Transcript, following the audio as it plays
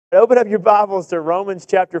Open up your Bibles to Romans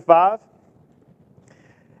chapter 5.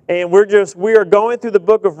 And we are going through the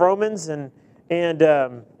book of Romans and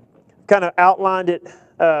kind of outlined it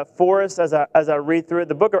for us as I read through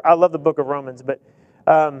it. I love the book of Romans, but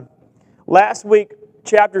last week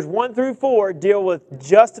chapters 1 through 4 deal with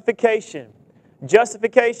justification.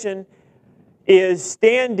 Justification is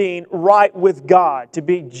standing right with God, to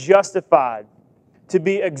be justified, to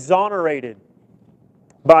be exonerated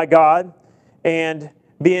by God, and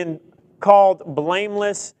being called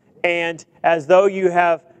blameless and as though you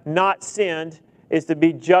have not sinned is to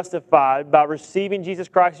be justified by receiving Jesus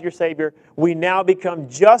Christ as your Savior. We now become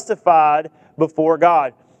justified before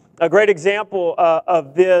God. A great example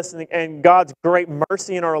of this and God's great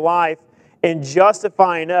mercy in our life in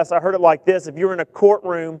justifying us. I heard it like this. If you're in a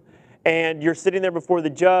courtroom and you're sitting there before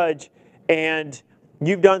the judge and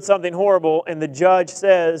you've done something horrible and the judge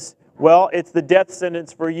says, well, it's the death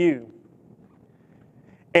sentence for you.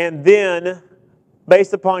 And then,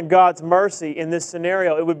 based upon God's mercy in this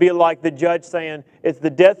scenario, it would be like the judge saying, it's the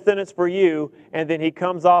death sentence for you, and then he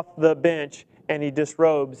comes off the bench and he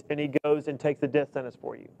disrobes and he goes and takes the death sentence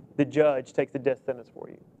for you. The judge takes the death sentence for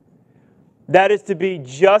you. That is to be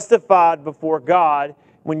justified before God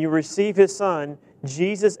when you receive His Son,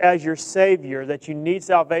 Jesus, as your Savior, that you need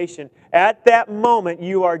salvation. At that moment,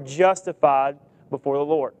 you are justified before the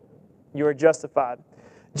Lord. You are justified.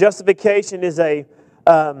 Justification is a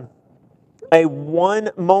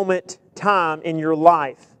one-moment time in your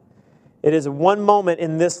life. It is a one moment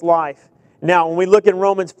in this life. Now, when we look in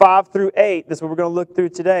Romans 5 through 8, this is what we're going to look through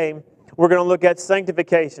today, we're going to look at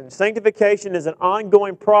sanctification. Sanctification is an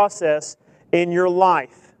ongoing process in your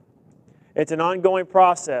life. It's an ongoing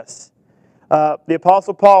process. The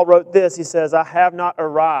Apostle Paul wrote this. He says, I have not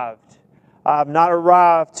arrived. I have not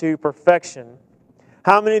arrived to perfection.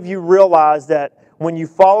 How many of you realize that when you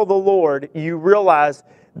follow the Lord, you realize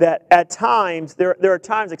that at times, there are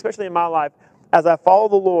times, especially in my life, as I follow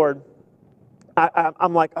the Lord,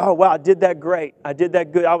 I'm like, oh, wow, I did that great. I did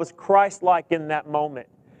that good. I was Christ-like in that moment.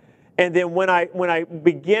 And then when I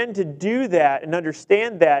begin to do that and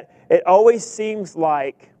understand that, it always seems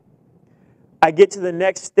like I get to the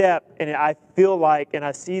next step and I feel like and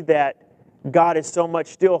I see that God is so much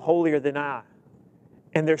still holier than I.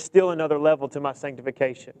 And there's still another level to my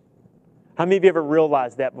sanctification. How many of you ever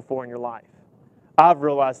realized that before in your life? I've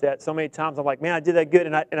realized that so many times. I'm like, man, I did that good.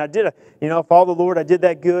 And I did follow the Lord, I did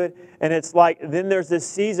that good. And it's like, then there's this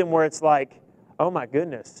season where it's like, oh my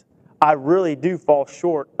goodness, I really do fall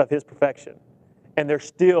short of His perfection. And there's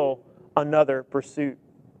still another pursuit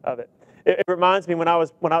of it. It reminds me when I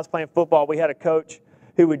was playing football, we had a coach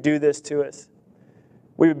who would do this to us.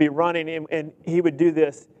 We would be running and he would do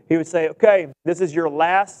this. He would say, okay, this is your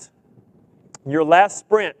last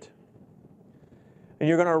sprint. And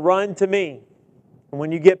you're going to run to me. And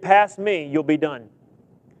when you get past me, you'll be done.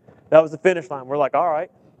 That was the finish line. We're like, all right,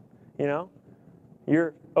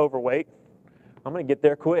 you're overweight. I'm going to get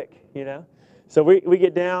there quick, So we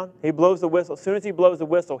get down. He blows the whistle. As soon as he blows the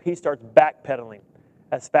whistle, he starts backpedaling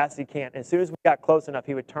as fast as he can. And as soon as we got close enough,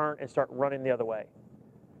 he would turn and start running the other way.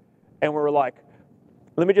 And we were like,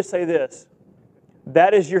 let me just say this.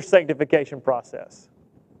 That is your sanctification process.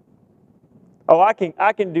 Oh, I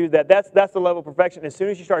can do that. That's the level of perfection. As soon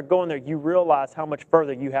as you start going there, you realize how much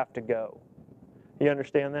further you have to go. You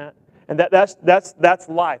understand that? And that's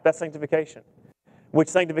life. That's sanctification. Which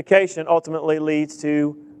sanctification ultimately leads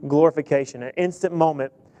to glorification, an instant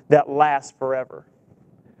moment that lasts forever.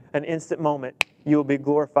 An instant moment, you will be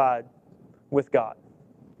glorified with God.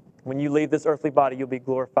 When you leave this earthly body, you'll be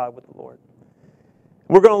glorified with the Lord.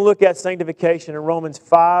 We're going to look at sanctification in Romans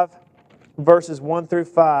 5, verses 1 through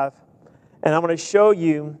 5. And I'm going to show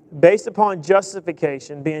you, based upon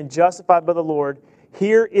justification, being justified by the Lord,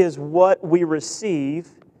 here is what we receive.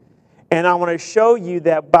 And I want to show you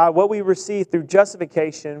that by what we receive through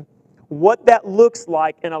justification, what that looks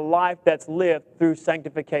like in a life that's lived through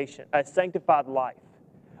sanctification, a sanctified life.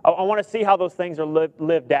 I want to see how those things are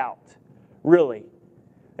lived out, really.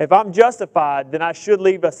 If I'm justified, then I should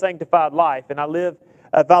live a sanctified life. And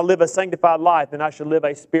if I live a sanctified life, then I should live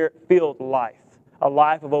a Spirit-filled life. A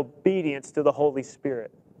life of obedience to the Holy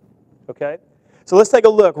Spirit. Okay? So let's take a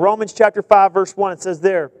look. Romans chapter 5, verse 1, it says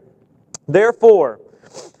there, therefore,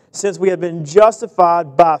 since we have been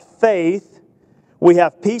justified by faith, we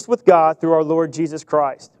have peace with God through our Lord Jesus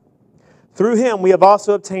Christ. Through Him we have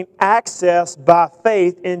also obtained access by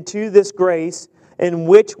faith into this grace in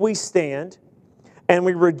which we stand, and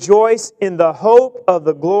we rejoice in the hope of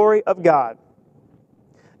the glory of God.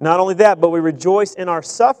 Not only that, but we rejoice in our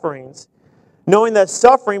sufferings, knowing that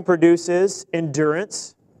suffering produces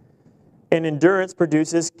endurance, and endurance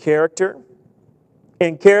produces character,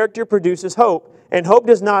 and character produces hope. And hope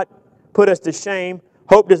does not put us to shame.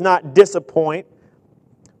 Hope does not disappoint,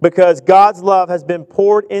 because God's love has been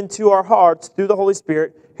poured into our hearts through the Holy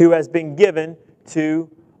Spirit who has been given to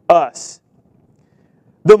us.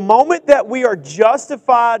 The moment that we are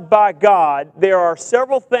justified by God, there are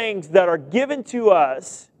several things that are given to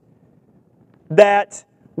us that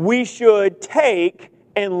we should take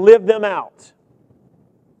and live them out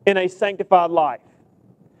in a sanctified life.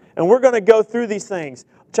 And we're going to go through these things.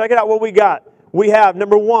 Check it out what we got. We have,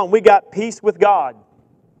 number one, we got peace with God.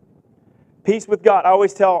 Peace with God. I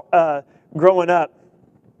always tell, growing up,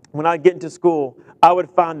 when I get into school, I would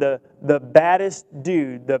find the baddest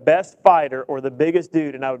dude, the best fighter, or the biggest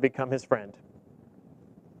dude, and I would become his friend.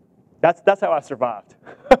 That's how I survived.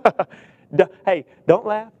 Hey, don't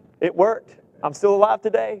laugh. It worked. I'm still alive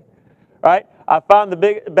today. Right? I found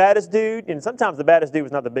the baddest dude, and sometimes the baddest dude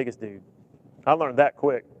was not the biggest dude. I learned that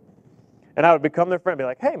quick. And I would become their friend, be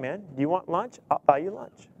like, hey man, do you want lunch? I'll buy you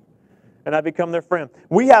lunch. And I become their friend.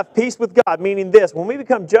 We have peace with God, meaning this: when we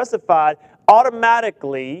become justified,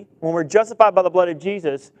 automatically, when we're justified by the blood of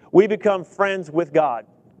Jesus, we become friends with God.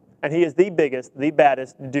 And He is the biggest, the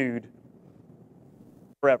baddest dude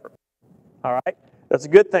forever. All right? That's a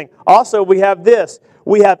good thing. Also, we have this.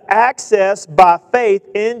 We have access by faith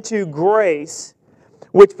into grace,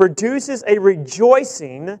 which produces a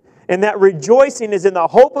rejoicing, and that rejoicing is in the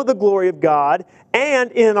hope of the glory of God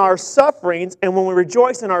and in our sufferings. And when we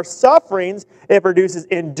rejoice in our sufferings, it produces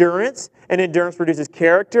endurance, and endurance produces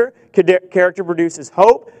character. Character produces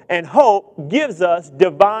hope, and hope gives us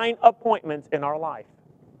divine appointments in our life.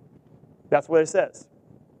 That's what it says.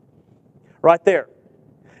 Right there.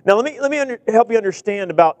 Now, let me help you understand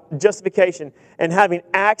about justification and having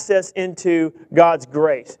access into God's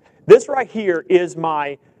grace. This right here is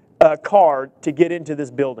my card to get into this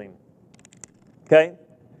building. Okay?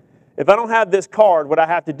 If I don't have this card, what I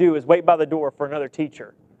have to do is wait by the door for another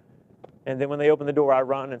teacher. And then when they open the door, I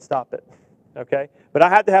run and stop it. Okay? But I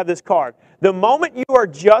have to have this card. The moment you are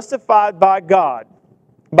justified by God,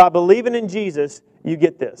 by believing in Jesus, you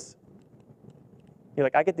get this. You're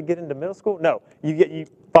like, I get to get into middle school? No. You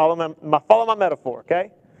follow my metaphor,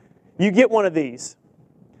 okay? You get one of these.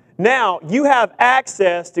 Now, you have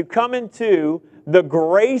access to come into the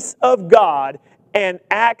grace of God and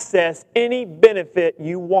access any benefit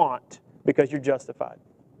you want because you're justified.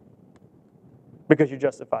 Because you're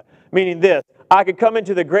justified. Meaning this: I could come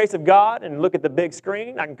into the grace of God and look at the big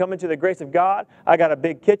screen. I can come into the grace of God. I got a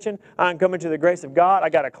big kitchen. I can come into the grace of God. I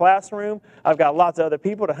got a classroom. I've got lots of other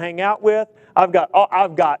people to hang out with. I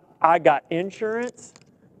got insurance.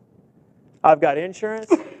 I've got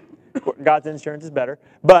insurance. God's insurance is better.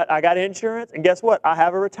 But I got insurance, and guess what? I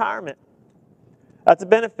have a retirement. That's a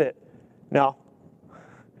benefit. Now,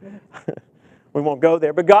 we won't go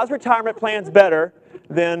there. But God's retirement plan's better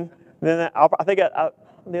than that. I think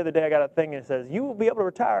the other day I got a thing that says, you will be able to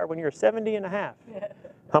retire when you're 70 and a half.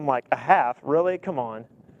 I'm like, a half? Really? Come on.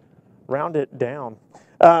 Round it down.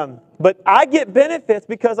 But I get benefits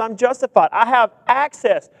because I'm justified. I have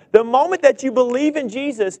access. The moment that you believe in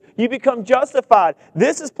Jesus, you become justified.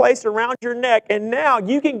 This is placed around your neck, and now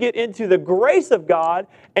you can get into the grace of God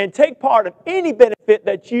and take part of any benefit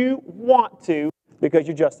that you want to because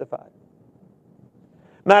you're justified.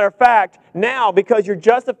 Matter of fact, now, because you're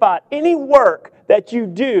justified, any work that you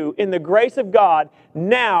do in the grace of God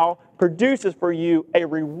now produces for you a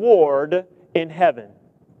reward in heaven.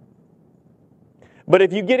 But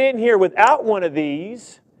if you get in here without one of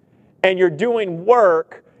these, and you're doing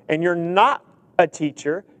work, and you're not a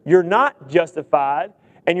teacher, you're not justified,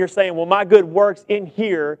 and you're saying, well, my good works in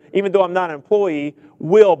here, even though I'm not an employee,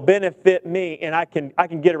 will benefit me, and I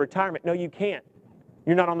can get a retirement. No, you can't.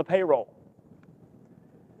 You're not on the payroll.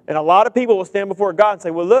 And a lot of people will stand before God and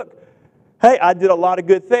say, well, look, hey, I did a lot of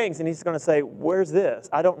good things. And He's going to say, where's this?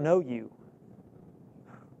 I don't know you.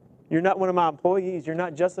 You're not one of my employees. You're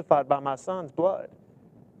not justified by my Son's blood.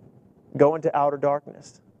 Go into outer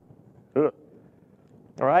darkness. Ugh.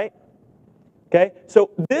 All right? Okay? So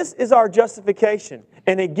this is our justification.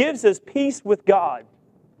 And it gives us peace with God.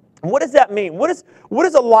 And what does that mean? What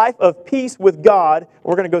is a life of peace with God?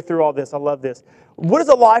 We're going to go through all this. I love this. What does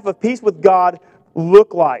a life of peace with God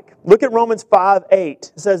look like? Look at Romans 5:8.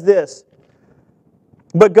 It says this: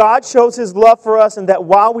 but God shows His love for us in that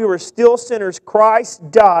while we were still sinners,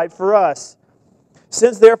 Christ died for us.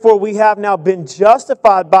 Since therefore we have now been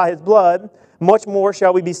justified by His blood, much more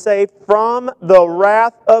shall we be saved from the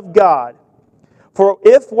wrath of God. For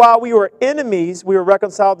if while we were enemies we were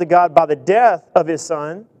reconciled to God by the death of His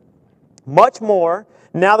Son, much more,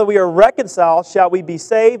 now that we are reconciled, shall we be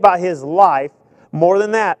saved by His life. More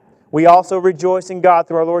than that, We also rejoice in God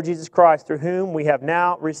through our Lord Jesus Christ, through whom we have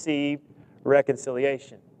now received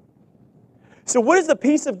reconciliation. So what does the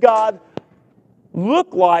peace of God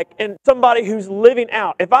look like in somebody who's living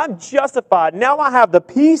out? If I'm justified, now I have the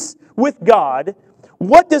peace with God.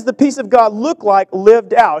 What does the peace of God look like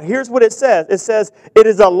lived out? Here's what it says. It says, it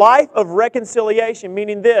is a life of reconciliation,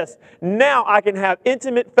 meaning this: now I can have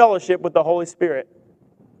intimate fellowship with the Holy Spirit.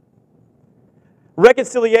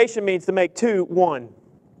 Reconciliation means to make two one.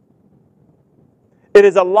 It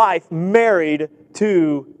is a life married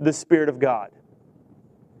to the Spirit of God.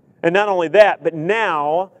 And not only that, but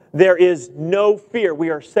now there is no fear. We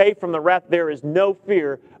are saved from the wrath. There is no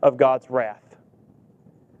fear of God's wrath.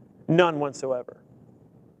 None whatsoever.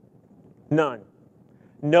 None.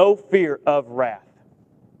 No fear of wrath.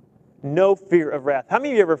 No fear of wrath. How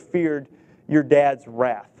many of you ever feared your dad's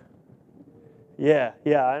wrath? Yeah,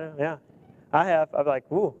 I know, yeah. I have. I'm like,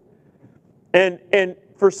 ooh. And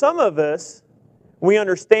for some of us, we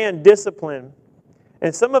understand discipline.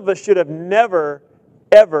 And some of us should have never,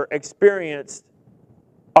 ever experienced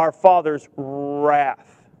our Father's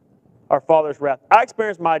wrath. Our Father's wrath. I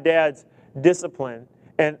experienced my dad's discipline,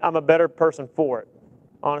 and I'm a better person for it.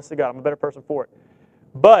 Honest to God, I'm a better person for it.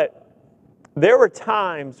 But there were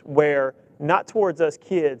times where, not towards us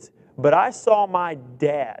kids, but I saw my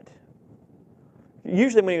dad,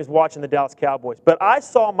 usually when he was watching the Dallas Cowboys, but I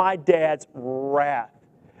saw my dad's wrath,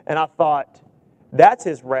 and I thought, that's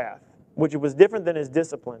his wrath, which was different than his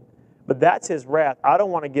discipline, but that's his wrath. I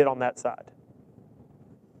don't want to get on that side.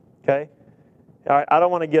 Okay? All right, I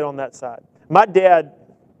don't want to get on that side. My dad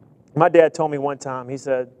told me one time, he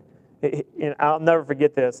said, and I'll never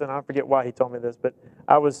forget this, and I forget why he told me this, but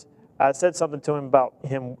I said something to him about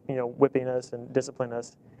him, whipping us and disciplining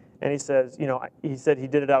us. And he says, he said he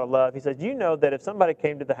did it out of love. He said, you know that if somebody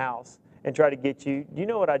came to the house and tried to get you, do you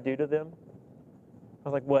know what I'd do to them? I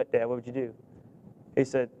was like, what, Dad? What would you do? He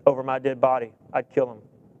said, over my dead body, I'd kill him.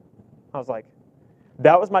 I was like,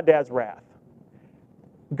 that was my dad's wrath.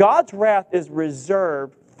 God's wrath is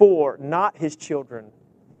reserved for not his children.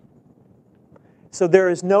 So there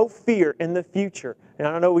is no fear in the future. And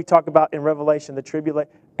I know we talk about in Revelation the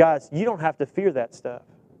tribulation. Guys, you don't have to fear that stuff.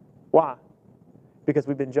 Why? Because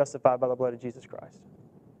we've been justified by the blood of Jesus Christ.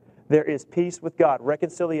 There is peace with God,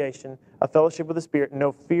 reconciliation, a fellowship with the Spirit,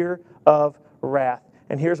 no fear of wrath.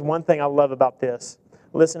 And here's one thing I love about this.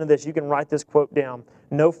 Listen to this. You can write this quote down.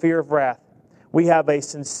 No fear of wrath. We have a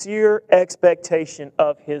sincere expectation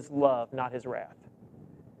of His love, not His wrath.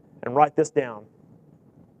 And write this down.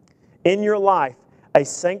 In your life, a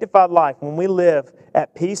sanctified life, when we live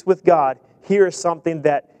at peace with God, here is something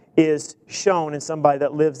that is shown in somebody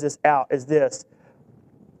that lives this out, is this.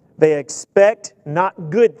 They expect not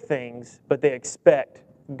good things, but they expect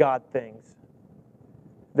God things.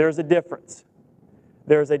 There's a difference.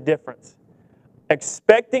 There's a difference.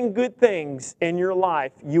 Expecting good things in your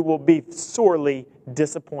life, you will be sorely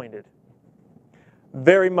disappointed.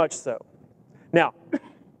 Very much so. Now,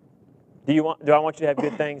 do I want you to have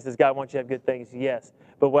good things? Does God want you to have good things? Yes.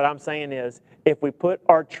 But what I'm saying is, if we put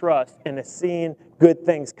our trust in seeing good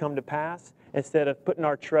things come to pass, instead of putting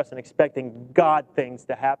our trust in expecting God things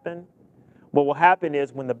to happen, what will happen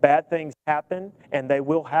is when the bad things happen, and they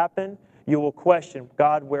will happen, you will question,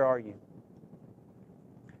 God, where are you?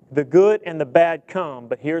 The good and the bad come,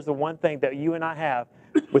 but here's the one thing that you and I have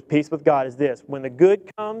with peace with God is this. When the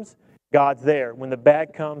good comes, God's there. When the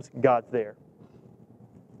bad comes, God's there.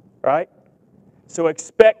 Right? So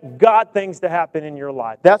expect God things to happen in your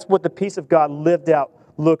life. That's what the peace of God lived out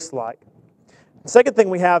looks like. The second thing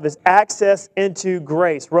we have is access into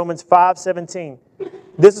grace. Romans 5:17.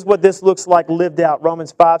 This is what this looks like lived out.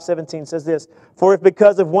 Romans 5:17 says this. For if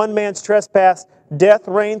because of one man's trespass, death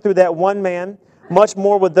reigned through that one man, much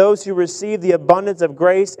more with those who receive the abundance of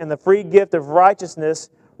grace and the free gift of righteousness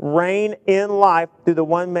reign in life through the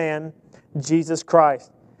one man, Jesus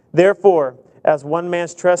Christ. Therefore, as one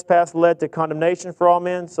man's trespass led to condemnation for all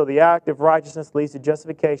men, so the act of righteousness leads to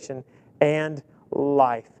justification and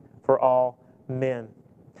life for all men.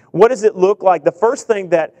 What does it look like? The first thing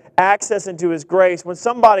that access into His grace, when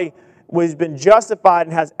somebody has been justified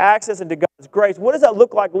and has access into God's grace, what does that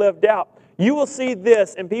look like lived out? You will see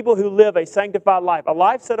this in people who live a sanctified life, a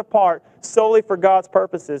life set apart solely for God's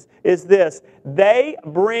purposes, is this. They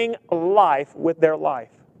bring life with their life.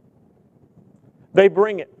 They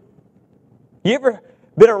bring it. You ever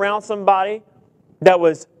been around somebody that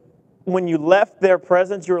was, when you left their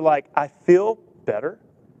presence, you were like, I feel better.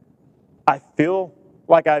 I feel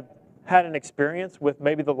like I've had an experience with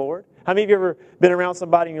maybe the Lord. How many of you ever been around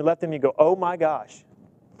somebody and you left them and you go, oh my gosh,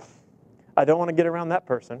 I don't want to get around that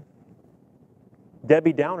person.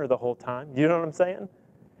 Debbie Downer the whole time. You know what I'm saying?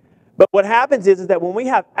 But what happens is that when we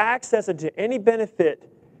have access into any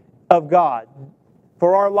benefit of God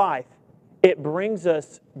for our life, it brings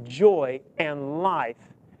us joy and life,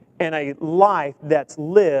 and a life that's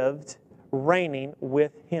lived reigning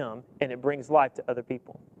with Him, and it brings life to other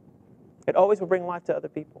people. It always will bring life to other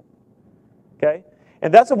people. Okay?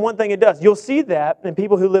 And that's the one thing it does. You'll see that in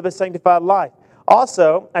people who live a sanctified life.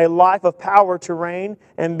 Also, a life of power to reign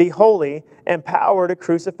and be holy, and power to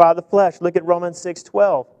crucify the flesh. Look at Romans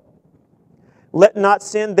 6:12. Let not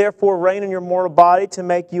sin therefore reign in your mortal body to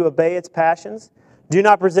make you obey its passions. Do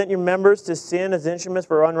not present your members to sin as instruments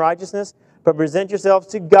for unrighteousness, but present yourselves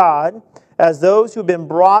to God as those who have been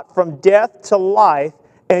brought from death to life,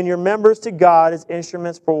 and your members to God as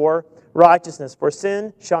instruments for righteousness. For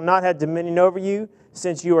sin shall not have dominion over you,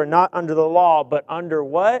 since you are not under the law, but under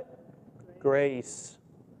what? Grace.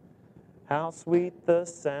 How sweet the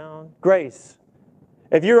sound. Grace.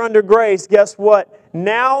 If you're under grace, guess what?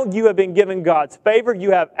 Now you have been given God's favor.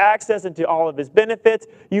 You have access into all of His benefits.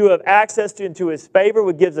 You have access into His favor,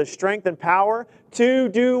 which gives us strength and power to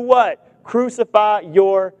do what? Crucify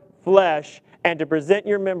your flesh and to present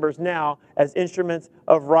your members now as instruments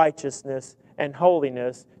of righteousness and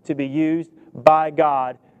holiness to be used by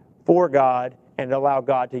God, for God, and allow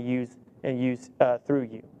God to use through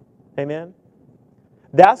you. Amen?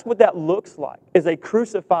 That's what that looks like, is a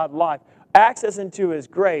crucified life. Access into His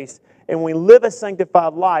grace, and when we live a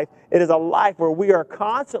sanctified life, it is a life where we are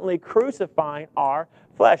constantly crucifying our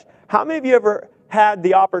flesh. How many of you ever had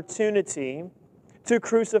the opportunity to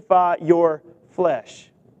crucify your flesh?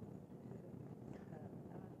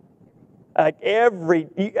 Like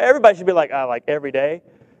everybody should be like every day.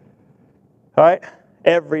 All right?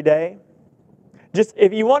 Every day. Just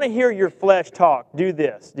if you want to hear your flesh talk, do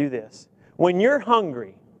this. When you're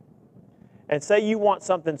hungry, and say you want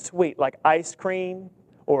something sweet like ice cream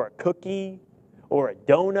or a cookie or a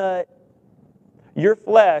donut, your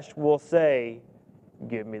flesh will say,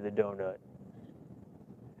 give me the donut.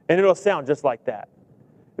 And it'll sound just like that.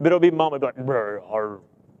 But it'll be mom, it'll be like, brr, all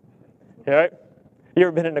right? You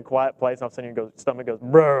ever been in a quiet place and all of a sudden your stomach goes,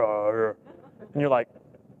 brr, and you're like,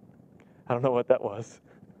 I don't know what that was.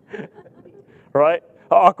 Right?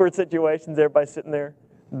 Awkward situations, everybody sitting there,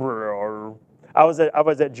 brr. I was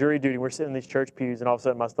at jury duty. We're sitting in these church pews, and all of a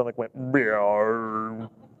sudden my stomach went, brr. And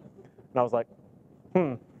I was like,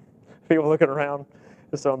 People looking around.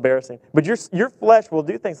 It's so embarrassing. But your flesh will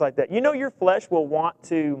do things like that. You know your flesh will want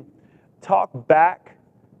to talk back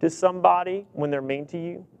to somebody when they're mean to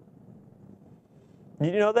you? Do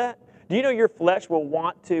you know that? Do you know your flesh will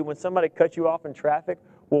want to, when somebody cuts you off in traffic,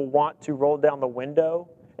 will want to roll down the window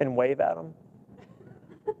and wave at them?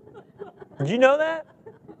 Do you know that?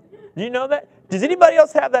 Do you know that? Does anybody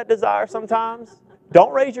else have that desire sometimes?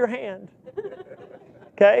 Don't raise your hand.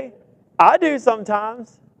 Okay? I do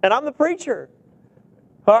sometimes, and I'm the preacher.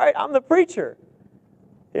 All right? I'm the preacher.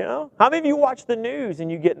 You know? How many of you watch the news and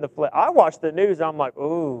you get in the flesh? I watch the news and I'm like,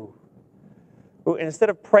 ooh. And instead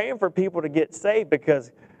of praying for people to get saved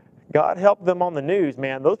because God help them on the news,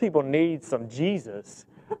 man, those people need some Jesus.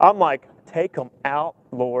 I'm like, take them out,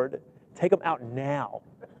 Lord. Take them out now.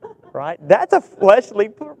 Right? That's a fleshly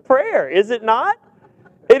prayer, is it not?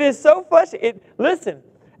 It is so fleshly. Listen,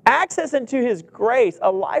 access into His grace, a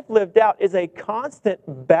life lived out, is a constant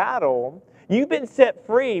battle. You've been set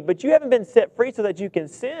free, but you haven't been set free so that you can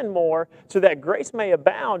sin more, so that grace may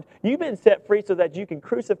abound. You've been set free so that you can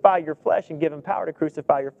crucify your flesh and give Him power to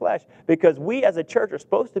crucify your flesh, because we as a church are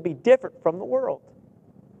supposed to be different from the world.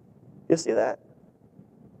 You see that?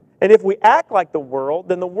 And if we act like the world,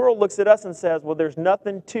 then the world looks at us and says, well, there's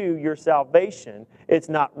nothing to your salvation. It's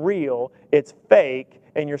not real. It's fake.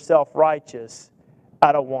 And you're self-righteous.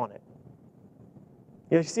 I don't want it.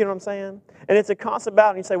 You see what I'm saying? And it's a constant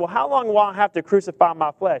battle. And you say, well, how long will I have to crucify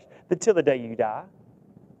my flesh? Until the day you die.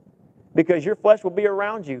 Because your flesh will be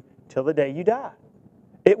around you till the day you die.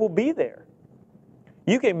 It will be there.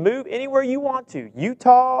 You can move anywhere you want to.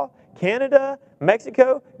 Utah, Canada,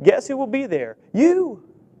 Mexico. Guess who will be there? You.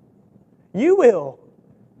 You will.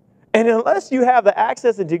 And unless you have the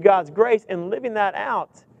access into God's grace and living that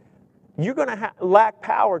out, you're going to lack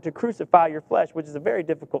power to crucify your flesh, which is a very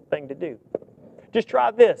difficult thing to do. Just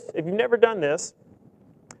try this. If you've never done this,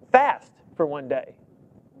 fast for one day.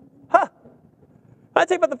 Huh. Can I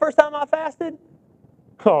tell you about the first time I fasted?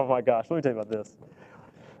 Oh my gosh, let me tell you about this.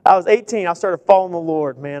 I was 18. I started following the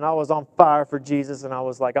Lord, man. I was on fire for Jesus, and I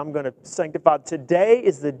was like, I'm going to sanctify. Today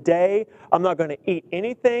is the day. I'm not going to eat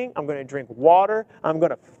anything. I'm going to drink water. I'm going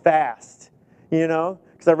to fast, you know,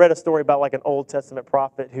 because I read a story about like an Old Testament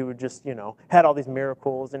prophet who would just, you know, had all these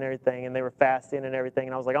miracles and everything, and they were fasting and everything,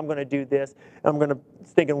 and I was like, I'm going to do this. I'm going to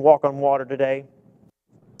think and walk on water today.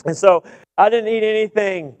 And so I didn't eat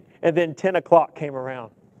anything, and then 10 o'clock came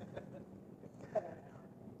around.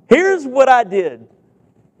 Here's what I did.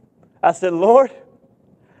 I said, Lord,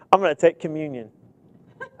 I'm going to take communion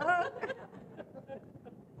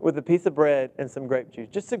with a piece of bread and some grape juice.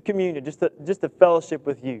 Just some communion, just a fellowship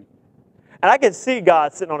with you. And I could see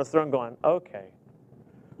God sitting on his throne going, okay.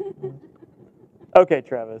 Okay,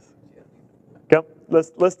 Travis. Come,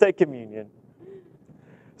 let's take communion.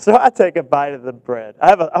 So I take a bite of the bread. I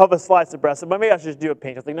have a slice of bread. So maybe I should just do a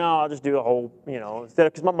pinch. I was like, no, I'll just do a whole, instead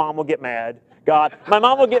of, because my mom will get mad. God, my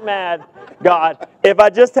mom will get mad. God, if I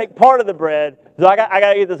just take part of the bread, so I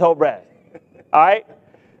got to eat this whole bread. All right?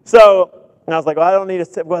 So, and I was like, well, I don't need a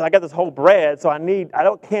sip. Well, I got this whole bread, so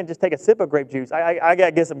can't just take a sip of grape juice. I got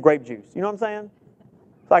to get some grape juice. You know what I'm saying?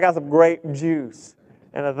 So I got some grape juice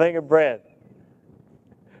and a thing of bread.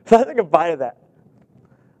 So I took a bite of that.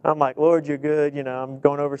 I'm like, Lord, you're good. I'm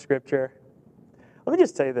going over Scripture. Let me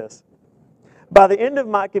just say this. By the end of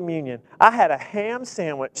my communion, I had a ham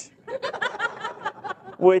sandwich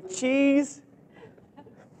with cheese.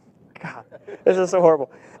 God, this is so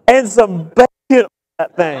horrible. And some bacon on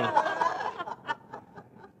that thing.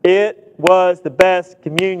 It was the best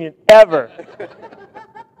communion ever.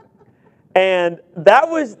 And that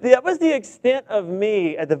was the extent of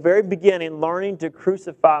me at the very beginning learning to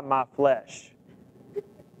crucify my flesh.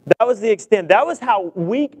 That was the extent. That was how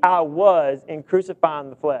weak I was in crucifying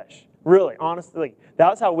the flesh. Really, honestly. That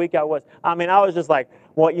was how weak I was. I mean, I was just like,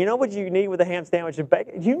 well, you know what you need with a ham sandwich and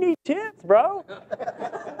bacon? You need chips, bro.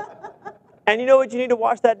 And you know what you need to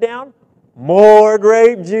wash that down? More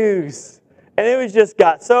grape juice. And it was just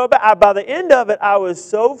got so bad. By the end of it, I was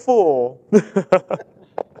so full.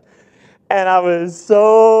 And I was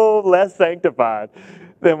so less sanctified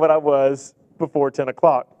than what I was before 10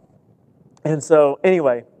 o'clock. And so,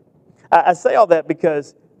 anyway, I say all that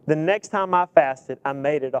because the next time I fasted, I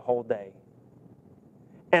made it a whole day.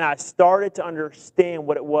 And I started to understand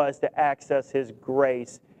what it was to access His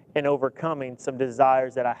grace in overcoming some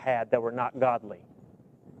desires that I had that were not godly.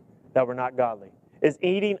 Is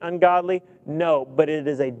eating ungodly? No, but it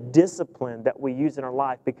is a discipline that we use in our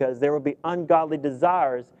life because there will be ungodly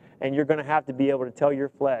desires, and you're going to have to be able to tell your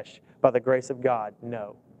flesh, by the grace of God,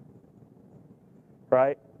 no.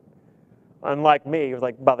 Right? Unlike me, it was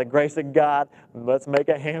like, by the grace of God, let's make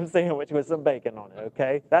a ham sandwich with some bacon on it,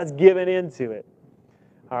 okay? That's giving into it,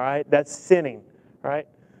 all right? That's sinning, right?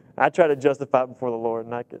 I try to justify it before the Lord,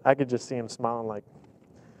 and I could just see Him smiling like,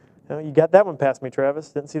 you got that one past me, Travis.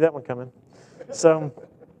 Didn't see that one coming. So,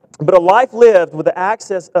 but a life lived with the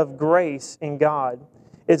access of grace in God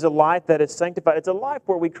is a life that is sanctified. It's a life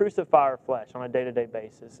where we crucify our flesh on a day-to-day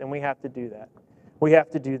basis, and we have to do that. We have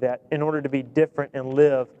to do that in order to be different and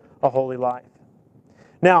live a holy life.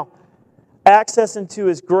 Now, access into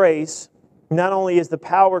His grace not only is the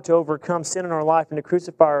power to overcome sin in our life and to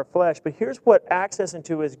crucify our flesh, but here's what access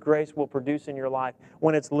into His grace will produce in your life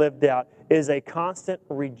when it's lived out, is a constant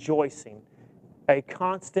rejoicing. A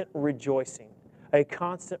constant rejoicing. A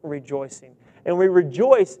constant rejoicing. And we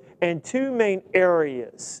rejoice in two main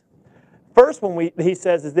areas. First one he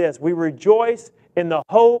says is this: we rejoice in the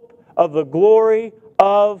hope of the glory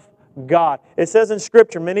of God. It says in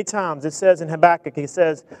Scripture many times, it says in Habakkuk, it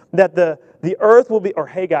says that the earth will be, or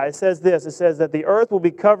Haggai, it says this, it says that the earth will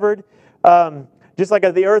be covered, just like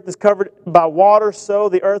the earth is covered by water, so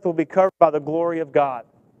the earth will be covered by the glory of God.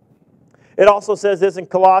 It also says this in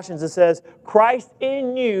Colossians, it says, Christ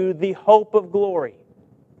in you, the hope of glory.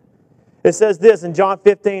 It says this in John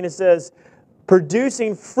 15, it says,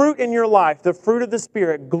 producing fruit in your life, the fruit of the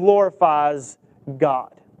Spirit glorifies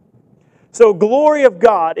God. So glory of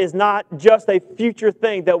God is not just a future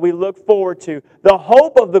thing that we look forward to, the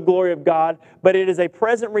hope of the glory of God, but it is a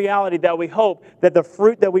present reality that we hope that the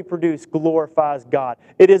fruit that we produce glorifies God.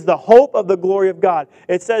 It is the hope of the glory of God.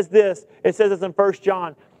 It says this in 1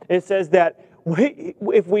 John, it says that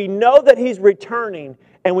if we know that He's returning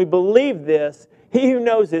and we believe this, he who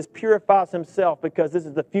knows this purifies himself, because this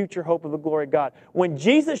is the future hope of the glory of God. When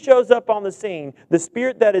Jesus shows up on the scene, the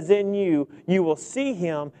Spirit that is in you, you will see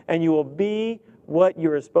Him and you will be what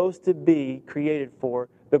you are supposed to be, created for,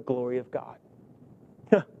 the glory of God.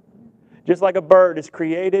 Just like a bird is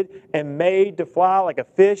created and made to fly, like a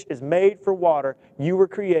fish is made for water, you were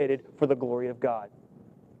created for the glory of God.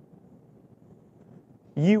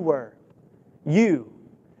 You were. You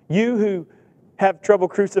who have trouble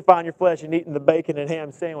crucifying your flesh and eating the bacon and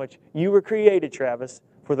ham sandwich, you were created, Travis,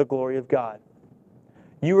 for the glory of God.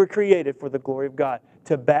 You were created for the glory of God,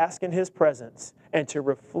 to bask in His presence and to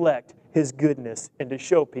reflect His goodness and to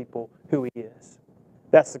show people who He is.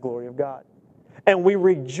 That's the glory of God. And we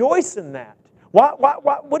rejoice in that.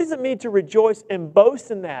 What does it mean to rejoice and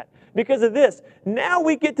boast in that? Because of this. Now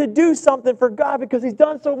we get to do something for God because He's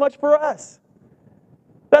done so much for us.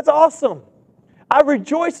 That's awesome. I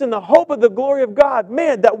rejoice in the hope of the glory of God.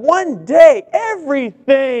 Man, that one day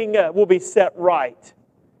everything will be set right.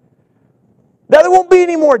 That there won't be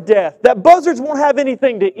any more death. That buzzards won't have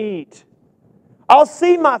anything to eat. I'll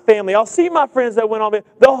see my family. I'll see my friends that went on.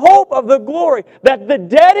 The hope of the glory that the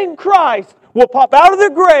dead in Christ will pop out of their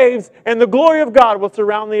graves and the glory of God will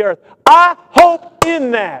surround the earth. I hope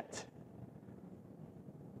in that.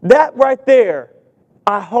 That right there,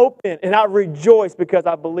 I hope in, and I rejoice because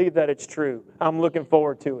I believe that it's true. I'm looking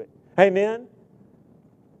forward to it. Amen?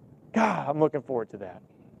 God, I'm looking forward to that.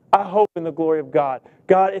 I hope in the glory of God.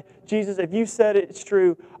 God, Jesus, if you said it's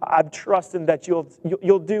true, I'm trusting that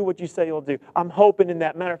you'll do what you say you'll do. I'm hoping in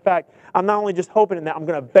that. Matter of fact, I'm not only just hoping in that, I'm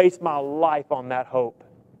going to base my life on that hope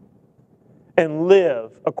and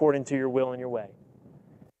live according to your will and your way.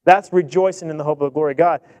 That's rejoicing in the hope of the glory of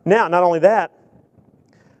God. Now, not only that,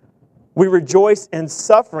 we rejoice in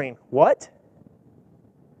suffering. What?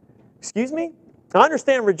 Excuse me? I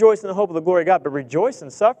understand rejoice in the hope of the glory of God, but rejoice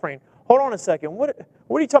in suffering? Hold on a second. What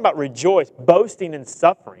are you talking about rejoice? Boasting in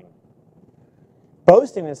suffering.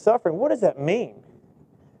 Boasting in suffering, what does that mean?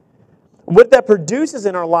 What that produces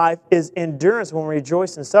in our life is endurance when we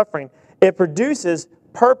rejoice in suffering. It produces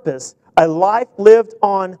purpose, a life lived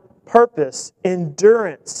on purpose,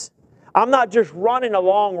 endurance. I'm not just running a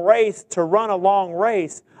long race to run a long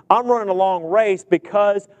race. I'm running a long race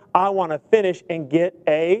because I want to finish and get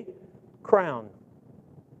a crown.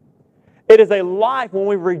 It is a life when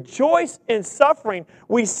we rejoice in suffering.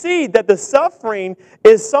 We see that the suffering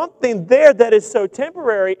is something there that is so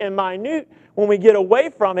temporary and minute when we get away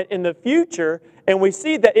from it in the future. And we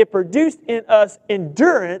see that it produced in us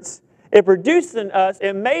endurance. It produced in us,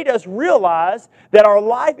 it made us realize that our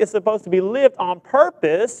life is supposed to be lived on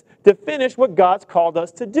purpose to finish what God's called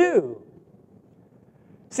us to do.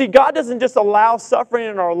 See, God doesn't just allow suffering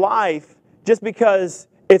in our life just because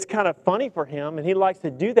it's kind of funny for Him and He likes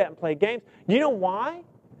to do that and play games. You know why?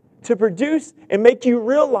 To produce and make you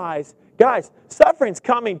realize, guys, suffering's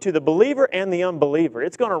coming to the believer and the unbeliever.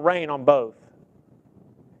 It's going to rain on both.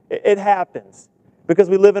 It happens because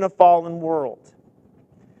we live in a fallen world.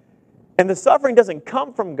 And the suffering doesn't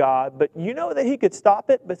come from God, but you know that He could stop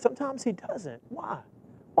it, but sometimes He doesn't. Why?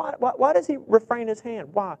 Why does He refrain His hand?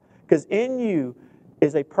 Why? Because in you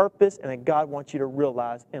is a purpose and that God wants you to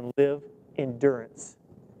realize and live endurance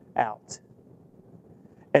out.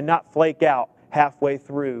 And not flake out halfway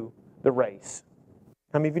through the race.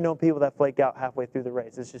 How many of you know people that flake out halfway through the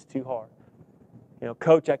race? It's just too hard. You know,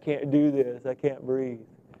 coach, I can't do this. I can't breathe.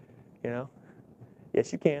 You know?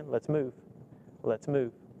 Yes, you can. Let's move. Let's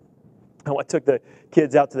move. I took the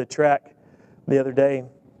kids out to the track the other day.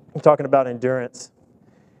 I'm talking about endurance.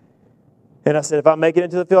 And I said, if I make it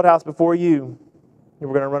into the field house before you, we're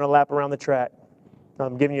going to run a lap around the track.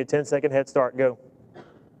 I'm giving you a 10-second head start. Go.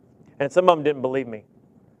 And some of them didn't believe me.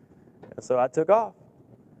 And so I took off.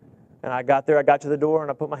 And I got there. I got to the door, and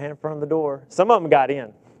I put my hand in front of the door. Some of them got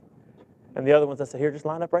in. And the other ones, I said, here, just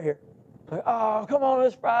line up right here. Like, oh, come on,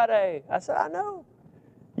 it's Friday. I said, I know.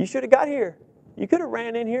 You should have got here. You could have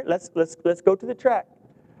ran in here. Let's go to the track.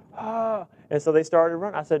 Ah. And so they started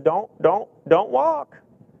running. I said, don't walk.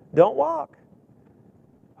 Don't walk.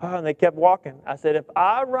 Oh, and they kept walking. I said, if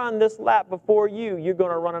I run this lap before you, you're going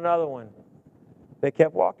to run another one. They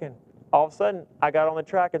kept walking. All of a sudden, I got on the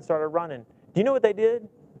track and started running. Do you know what they did?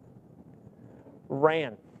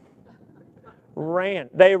 Ran.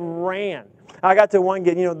 They ran. I got to one,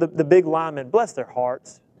 you know, the big linemen. Bless their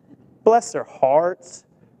hearts. Bless their hearts.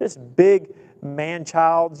 This big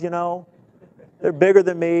man-childs, you know. They're bigger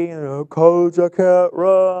than me. You know, coach, I can't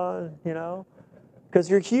run, you know. Because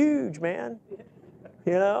you're huge, man.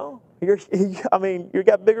 You know, you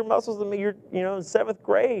got bigger muscles than me. You're, you know, in 7th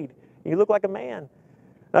grade. You look like a man.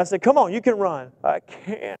 And I said, come on, you can run. I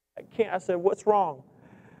can't. I said, what's wrong?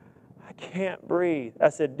 I can't breathe. I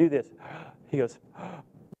said, do this. He goes,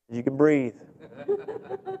 you can breathe.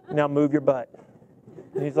 Now move your butt.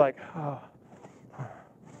 And he's like, oh.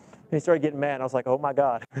 And he started getting mad. I was like, oh my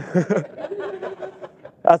God.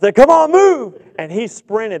 I said, come on, move. And he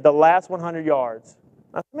sprinted the last 100 yards.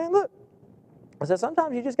 I said, man, look. I said,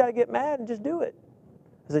 sometimes you just got to get mad and just do it.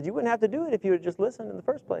 I said, you wouldn't have to do it if you had just listened in the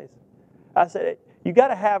first place. I said, you got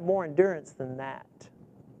to have more endurance than that.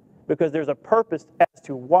 Because there's a purpose as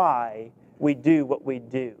to why we do what we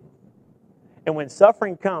do. And when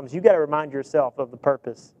suffering comes, you got to remind yourself of the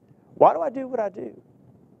purpose. Why do I do what I do?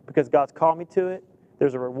 Because God's called me to it.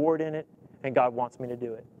 There's a reward in it. And God wants me to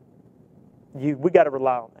do it. We got to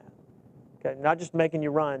rely on that. Okay? Not just making you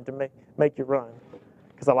run to make you run,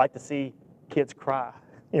 because I like to see kids cry,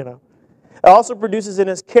 you know. It also produces in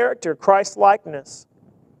us character, Christ-likeness.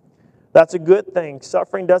 That's a good thing.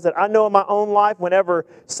 Suffering does it. I know in my own life, whenever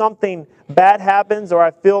something bad happens, or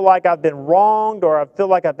I feel like I've been wronged, or I feel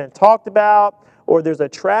like I've been talked about, or there's a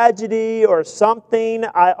tragedy or something,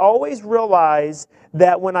 I always realize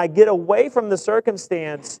that when I get away from the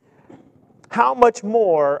circumstance, how much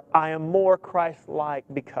more I am more Christ-like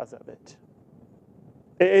because of it.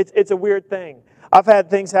 It's a weird thing. I've had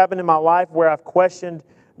things happen in my life where I've questioned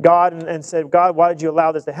God and said, God, why did you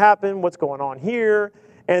allow this to happen? What's going on here?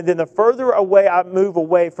 And then the further away I move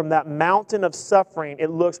away from that mountain of suffering,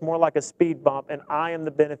 it looks more like a speed bump, and I am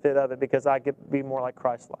the benefit of it because I get to be more like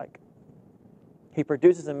Christ-like. He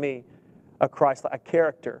produces in me a Christ-like, a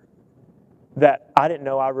character that I didn't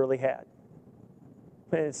know I really had.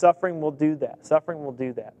 And suffering will do that. Suffering will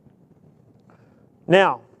do that.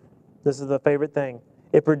 Now, this is the favorite thing.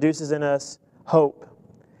 It produces in us hope.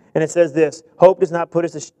 And it says this, hope does not put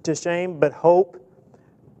us to shame, but hope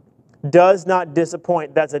does not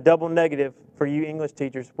disappoint. That's a double negative for you English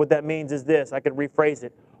teachers. What that means is this. I could rephrase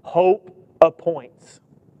it. Hope appoints.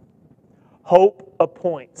 Hope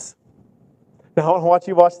appoints. Now, I want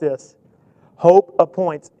you to watch this. Hope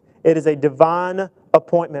appoints. It is a divine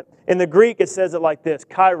appointment. In the Greek, it says it like this.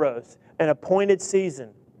 Kairos, an appointed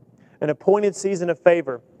season. An appointed season of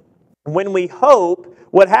favor. When we hope,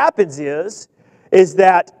 what happens is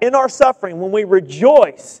that in our suffering, when we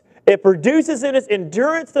rejoice, it produces in us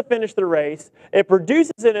endurance to finish the race. It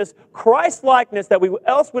produces in us Christ-likeness that we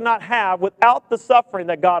else would not have without the suffering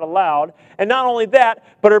that God allowed. And not only that,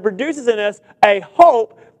 but it produces in us a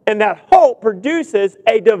hope, and that hope produces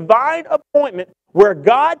a divine appointment where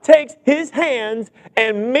God takes His hands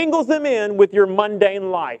and mingles them in with your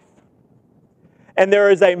mundane life. And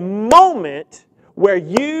there is a moment where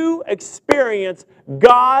you experience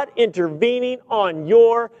God intervening on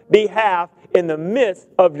your behalf in the midst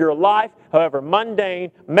of your life, however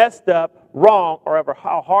mundane, messed up, wrong, or ever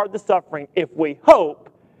how hard the suffering. If we hope,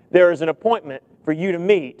 there is an appointment for you to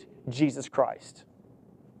meet Jesus Christ.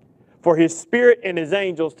 For His Spirit and His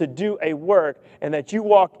angels to do a work, and that you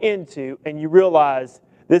walk into and you realize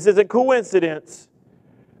this isn't coincidence.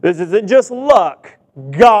 This isn't just luck.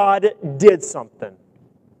 God did something.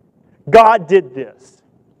 God did this.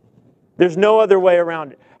 There's no other way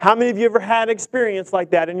around it. How many of you ever had an experience like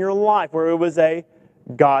that in your life where it was a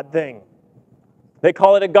God thing? They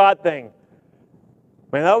call it a God thing.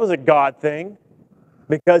 Man, that was a God thing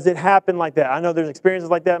because it happened like that. I know there's experiences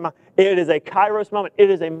like that. It is a Kairos moment. It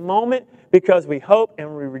is a moment because we hope and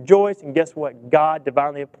we rejoice. And guess what? God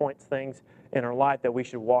divinely appoints things in our life that we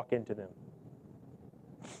should walk into them.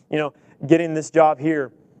 You know, getting this job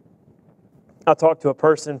here, I talked to a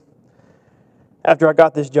person after I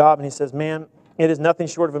got this job, and he says, man, it is nothing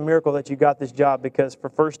short of a miracle that you got this job, because for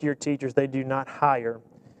first-year teachers, they do not hire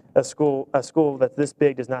a school that's this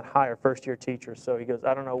big does not hire first-year teachers. So he goes,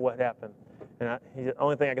 I don't know what happened. And the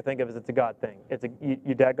only thing I can think of is it's a God thing.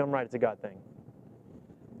 You dadgum right, it's a God thing.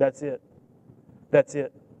 That's it. That's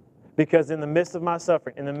it. Because in the midst of my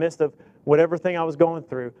suffering, in the midst of whatever thing I was going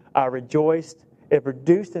through, I rejoiced. It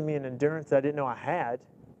produced in me an endurance that I didn't know I had.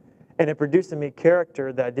 And it produced in me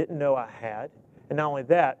character that I didn't know I had. And not only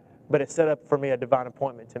that, but it set up for me a divine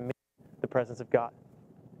appointment to meet the presence of God.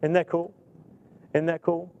 Isn't that cool? Isn't that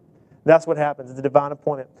cool? That's what happens. It's a divine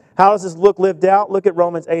appointment. How does this look lived out? Look at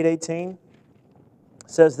Romans 8:18. It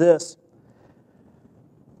says this.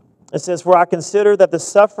 It says, for I consider that the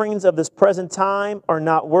sufferings of this present time are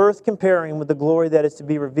not worth comparing with the glory that is to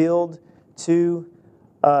be revealed to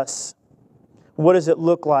us. What does it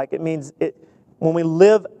look like? It means when we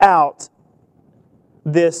live out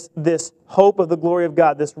this hope of the glory of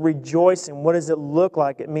God, this rejoicing, what does it look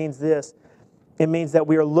like? It means this. It means that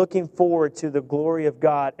we are looking forward to the glory of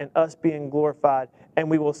God and us being glorified. And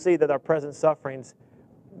we will see that our present sufferings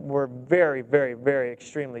were very, very, very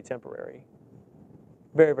extremely temporary.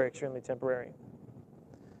 Very, very extremely temporary.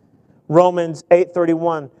 Romans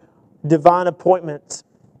 8:31, divine appointments.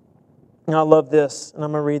 And I love this, and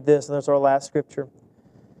I'm going to read this, and that's our last scripture.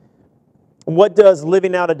 What does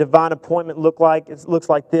living out a divine appointment look like? It looks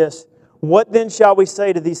like this. What then shall we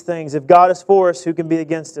say to these things? If God is for us, who can be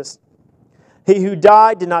against us? He who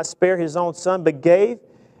died did not spare His own Son, but gave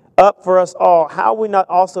up for us all. How will we not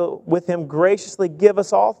also with Him graciously give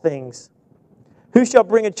us all things? Who shall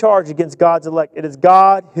bring a charge against God's elect? It is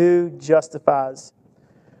God who justifies.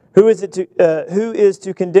 Who is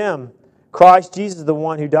to condemn? Christ Jesus, the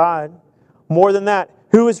one who died. More than that,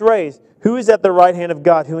 who is raised? Who is at the right hand of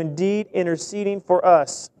God, who indeed interceding for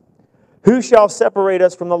us? Who shall separate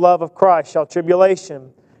us from the love of Christ? Shall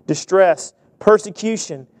tribulation, distress,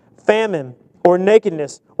 persecution, famine, or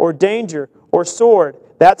nakedness, or danger, or sword.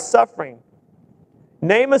 That's suffering.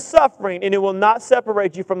 Name a suffering, and it will not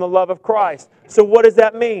separate you from the love of Christ. So what does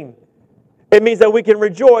that mean? It means that we can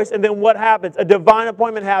rejoice, and then what happens? A divine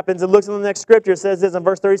appointment happens. It looks in the next scripture. It says this in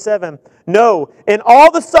verse 37. No, in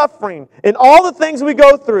all the suffering, in all the things we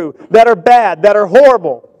go through that are bad, that are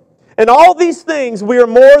horrible, in all these things we are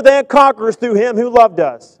more than conquerors through Him who loved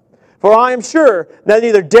us. For I am sure that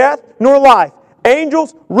neither death nor life,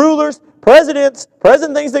 angels, rulers, presidents,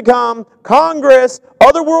 present things to come, Congress,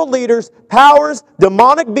 other world leaders, powers,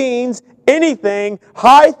 demonic beings, anything,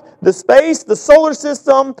 height, the space, the solar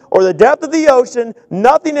system, or the depth of the ocean,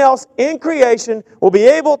 nothing else in creation will be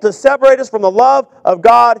able to separate us from the love of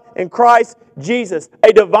God in Christ Jesus.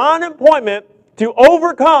 A divine appointment to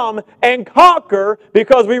overcome and conquer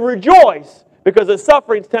because we rejoice because the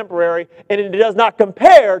suffering is temporary and it does not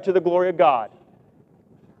compare to the glory of God.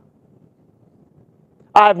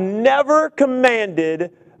 I've never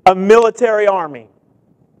commanded a military army.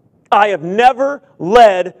 I have never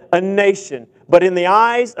led a nation. But in the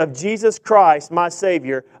eyes of Jesus Christ, my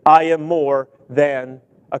Savior, I am more than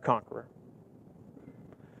a conqueror.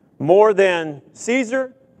 More than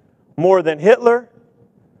Caesar, more than Hitler,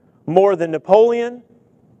 more than Napoleon.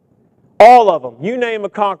 All of them. You name a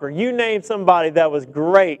conqueror. You name somebody that was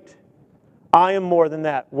great. I am more than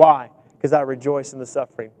that. Why? Because I rejoice in the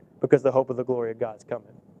suffering. Because the hope of the glory of God is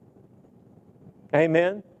coming.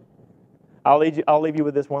 Amen? I'll leave you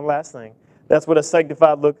with this one last thing. That's what a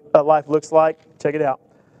sanctified life looks like. Check it out.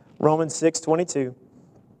 Romans 6:22.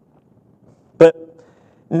 But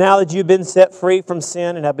now that you've been set free from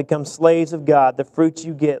sin and have become slaves of God, the fruit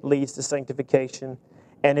you get leads to sanctification,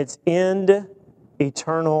 and its end,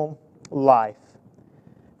 eternal life.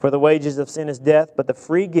 For the wages of sin is death, but the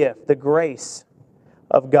free gift, the grace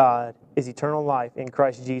of God, is eternal life in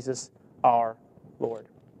Christ Jesus our Lord.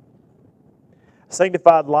 A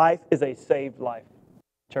sanctified life is a saved life,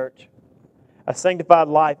 church. A sanctified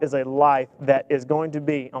life is a life that is going to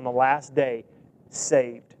be, on the last day,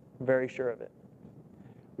 saved. I'm very sure of it.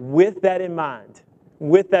 With that in mind,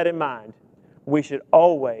 we should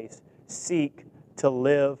always seek to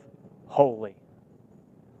live holy.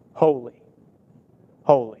 Holy.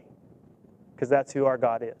 Holy. Because that's who our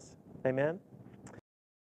God is. Amen?